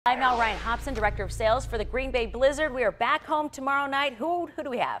I'm now Ryan Hobson, Director of Sales for the Green Bay Blizzard. We are back home tomorrow night. Who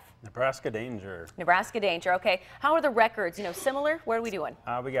do we have? Nebraska Danger. Nebraska Danger. Okay. How are the records? Similar? What are we doing?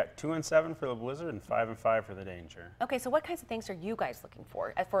 We got 2-7 for the Blizzard and 5-5 for the Danger. Okay. So what kinds of things are you guys looking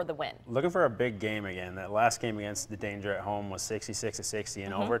for the win? Looking for a big game again. That last game against the Danger at home was 66-60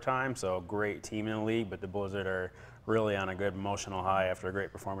 in overtime. So great team in the league, but the Blizzard are really on a good emotional high after a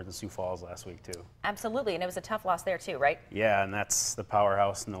great performance in Sioux Falls last week too. Absolutely, and it was a tough loss there too, right? Yeah, and that's the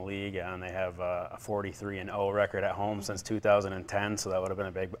powerhouse in the league, and they have a 43-0 record at home since 2010, so that would have been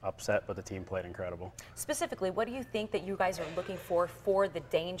a big upset, but the team played incredible. Specifically, what do you think that you guys are looking for the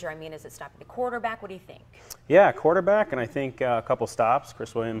Danger? I mean, is it stopping the quarterback? What do you think? Yeah, quarterback, and I think a couple stops.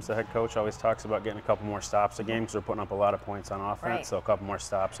 Chris Williams, the head coach, always talks about getting a couple more stops a game because we're putting up a lot of points on offense, right. So a couple more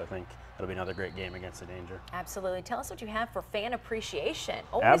stops, I think it'll be another great game against the Danger. Absolutely. Tell us what you have for fan appreciation.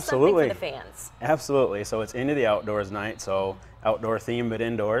 Always Absolutely. something for the fans. Absolutely. So it's into the outdoors night, so outdoor theme but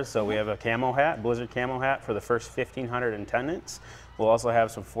indoors. So we have a camo hat, Blizzard camo hat for the first 1,500 in attendance. We'll also have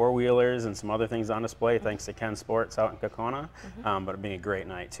some four-wheelers and some other things on display thanks to Ken Sports out in Kokona. But it'll be a great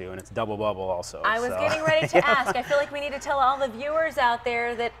night too, and it's double bubble also. I was getting ready to ask. I feel like we need to tell all the viewers out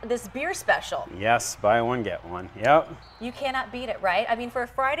there that this beer special. Yes, buy one, get one. Yep. You cannot beat it, right? I mean, for a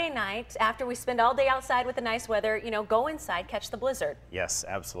Friday night, after we spend all day outside with the nice weather, go inside, catch the Blizzard. Yes,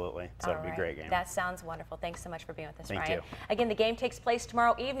 absolutely. So it'll be a great game. That sounds wonderful. Thanks so much for being with us, Thank Ryan. you. Again, the game takes place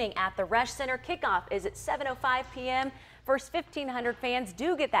tomorrow evening at the Resch Center. Kickoff is at 7:05 p.m. First 1,500 fans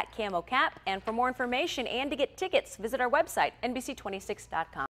do get that camo cap. And for more information and to get tickets, visit our website, NBC26.com.